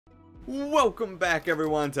Welcome back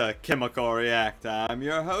everyone to Chemical React. I'm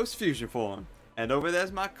your host Fusion Form, and over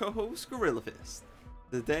there's my co-host Gorilla Fist.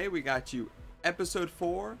 Today we got you episode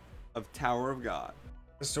 4 of Tower of God.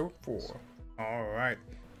 Episode 4. Alright.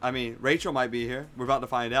 I mean, Rachel might be here. We're about to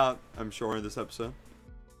find out, I'm sure, in this episode.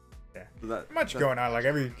 Yeah. So much going on. Like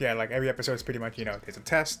every episode is pretty much, there's a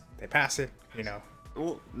test, they pass it,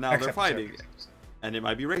 Well, now Next they're episode. fighting, and it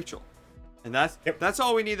might be Rachel. And that's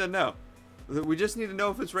all we need to know. We just need to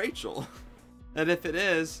know if it's Rachel. And if it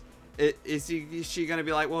is is she gonna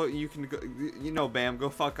be like, well, you can go, Bam, go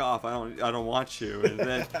fuck off. I don't want you.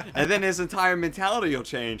 And then his entire mentality will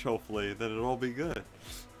change. Hopefully, then it'll all be good.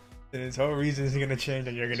 And his whole reason is gonna change,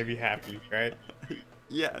 and you're gonna be happy, right?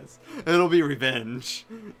 Yes, it'll be revenge.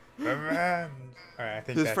 Alright, I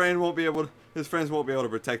think His friends won't be able to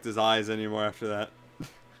protect his eyes anymore after that.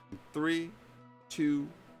 3, 2,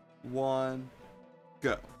 1,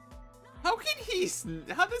 go. How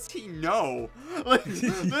does he know? Like,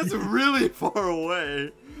 that's really far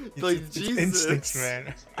away. Like, Jesus. Instincts,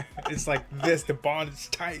 man. It's like this, the bond is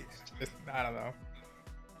tight. I don't know.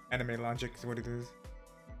 Anime logic is what it is.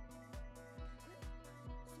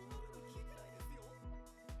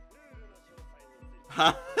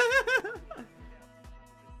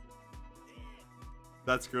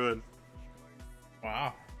 That's good.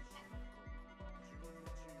 Wow.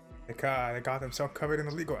 They got themselves covered in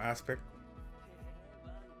the legal aspect.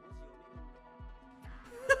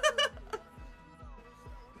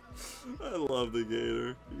 I love the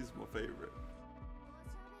gator. He's my favorite.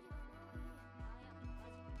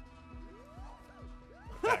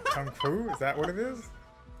 That Kung Fu? Is that what it is?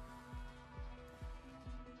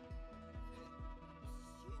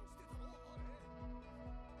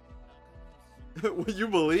 Will you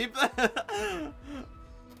believe that?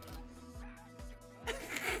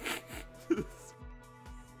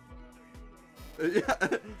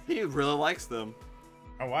 Yeah, he really likes them.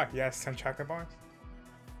 Oh wow, he has 10 chocolate bars?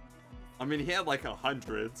 I mean, he had like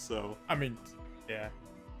 100, so. I mean, yeah.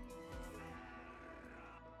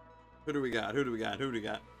 Who do we got? We got that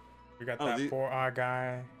 4-eye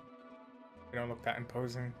guy. They don't look that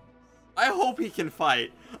imposing. I hope he can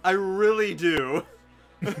fight. I really do.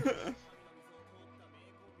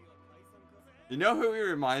 You know who he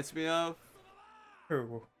reminds me of?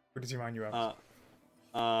 Who does he remind you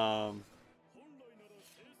of?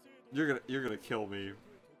 You're gonna kill me,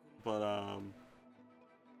 but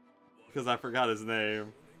because I forgot his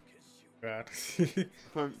name. God.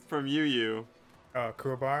 from Yu Yu. Oh,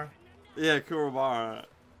 Kuwabara? Yeah, Kurobara.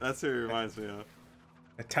 That's who he reminds me of.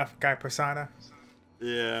 The tough guy persona?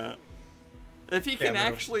 Yeah. If he can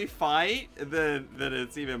actually fight, then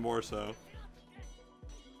it's even more so.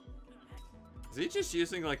 Is he just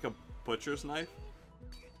using like a butcher's knife?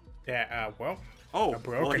 Yeah, well. Oh,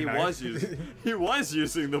 well, he knife. was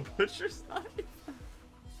using the butcher's knife.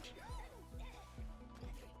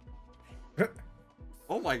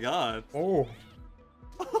 Oh my god. Oh.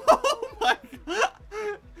 Oh my god.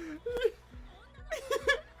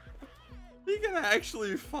 He can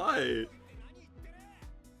actually fight.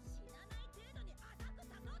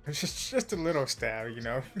 It's just a little stab,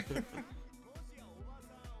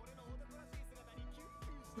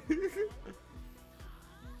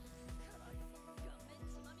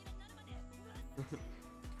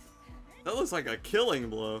 That looks like a killing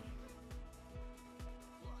blow.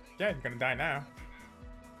 Yeah, you're gonna die now.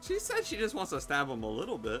 She said she just wants to stab him a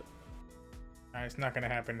little bit. It's not gonna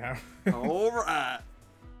happen now. Alright.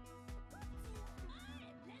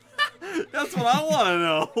 That's what I want to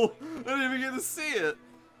know. I didn't even get to see it.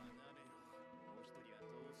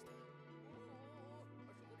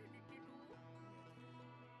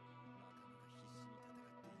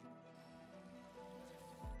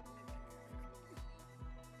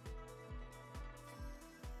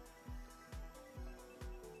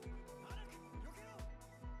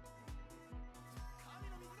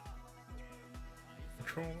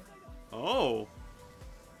 Oh.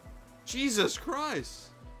 Jesus Christ.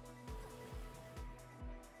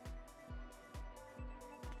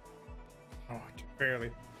 Oh,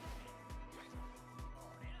 barely.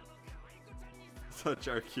 Touch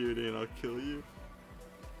our cutie and I'll kill you.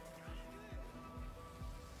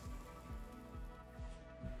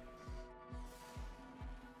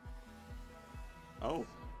 Oh.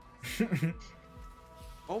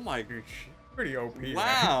 Oh my. Pretty OP.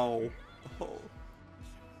 Wow. Oh.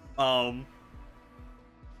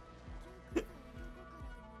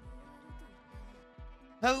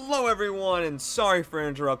 Hello everyone, and sorry for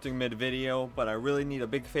interrupting mid-video, but I really need a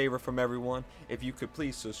big favor from everyone. If you could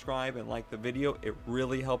please subscribe and like the video, it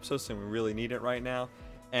really helps us and we really need it right now.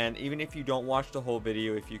 And even if you don't watch the whole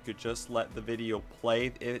video, if you could just let the video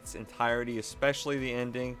play its entirety, especially the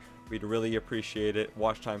ending, we'd really appreciate it.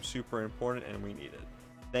 Watch time super important and we need it.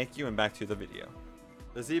 Thank you, and back to the video.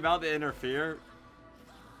 Is he about to interfere?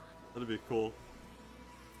 That'd be cool.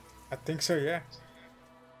 I think so, yeah.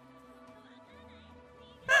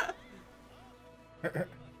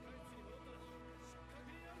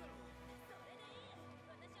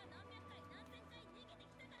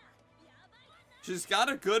 She's got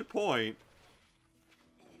a good point.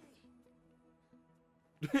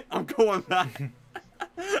 I'm going back.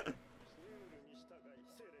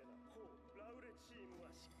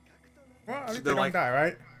 Well, at least They're they like, don't die,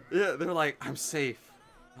 right? Yeah, they're like, I'm safe.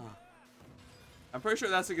 Huh. I'm pretty sure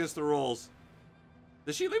that's against the rules.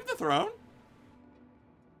 Did she leave the throne?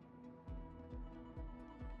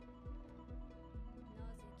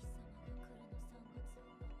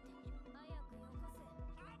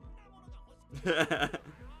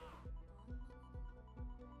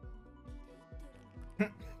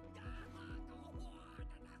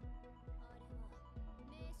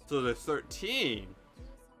 So there's 13.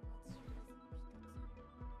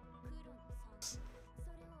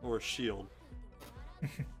 Or a shield.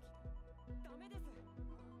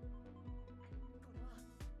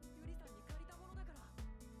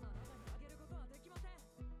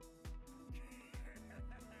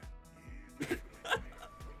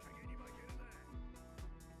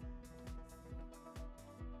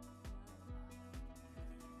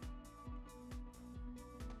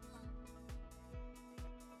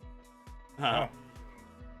 Huh.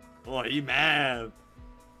 Oh, he mad.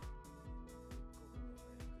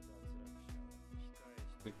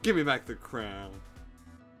 Give me back the crown.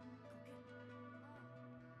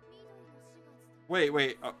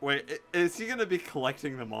 Wait. Is he gonna be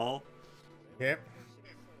collecting them all? Yep.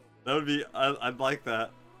 That would be. I'd like that.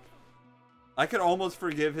 I could almost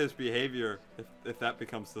forgive his behavior if that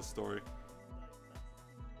becomes the story.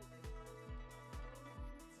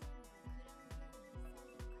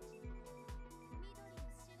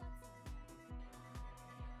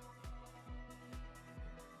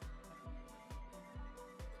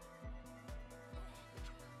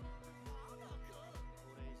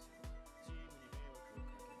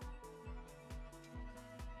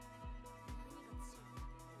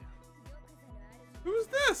 Who's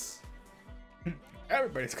this?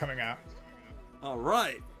 Everybody's coming out. All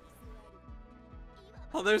right.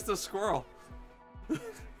 Oh, there's the squirrel. Okay,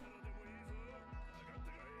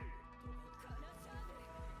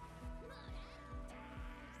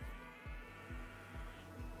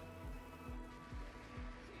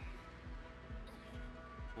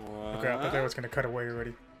 I thought that was gonna cut away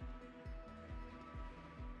already.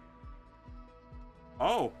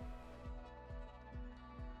 Oh.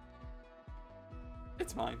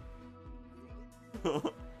 It's mine.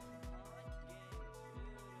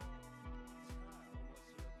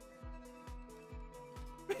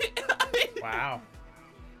 Wow.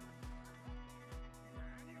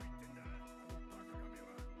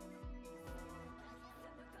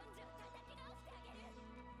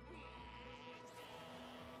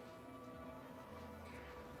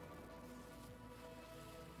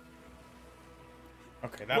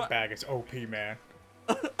 Okay, that bag is OP, man.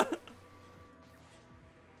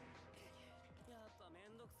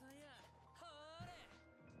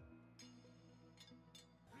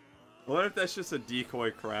 What if that's just a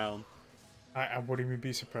decoy crown? I wouldn't even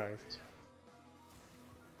be surprised.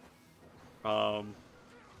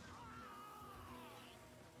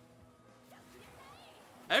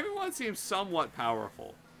 Everyone seems somewhat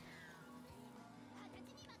powerful.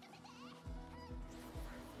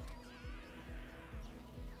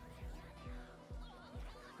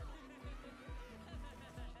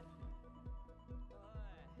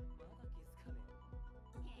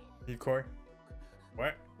 Decoy?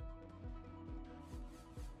 What?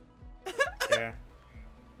 Yeah.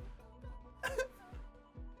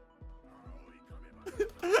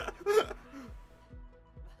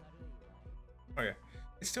 Oh yeah.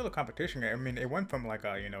 It's still a competition. I mean, it went from like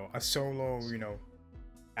a, a solo,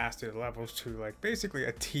 master levels to like basically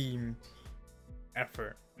a team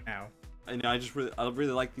effort now. I know. I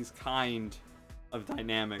really like these kind of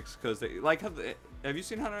dynamics because they like have you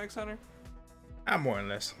seen Hunter x Hunter? More or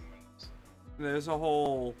less. There's a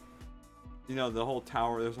whole, the whole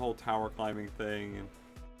tower. There's a whole tower climbing thing,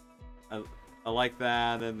 and I like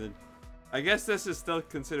that. And then, I guess this is still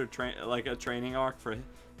considered like a training arc for,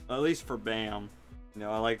 at least for Bam.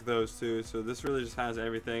 I like those two. So this really just has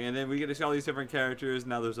everything. And then we get to see all these different characters.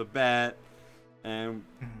 Now there's a bet, and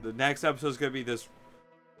the next episode is gonna be this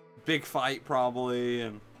big fight probably,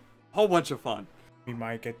 and a whole bunch of fun. We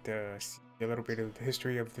might get to see a little bit of the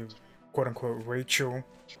history of the quote-unquote Rachel.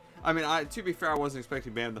 I mean, to be fair, I wasn't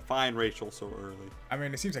expecting Bam to find Rachel so early. I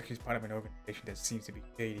mean, it seems like she's part of an organization that seems to be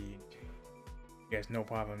shady. And she has no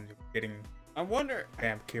problem getting I wonder.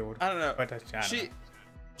 Bam killed. I don't know. But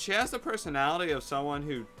She has the personality of someone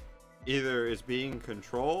who either is being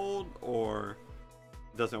controlled or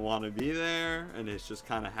doesn't want to be there, and it's just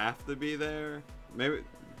kind of have to be there. Maybe,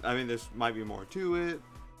 I mean, there's might be more to it.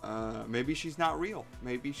 Maybe she's not real.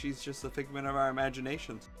 Maybe she's just a figment of our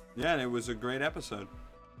imaginations. Yeah, and it was a great episode.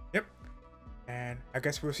 Yep. And I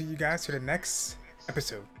guess we'll see you guys to the next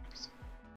episode.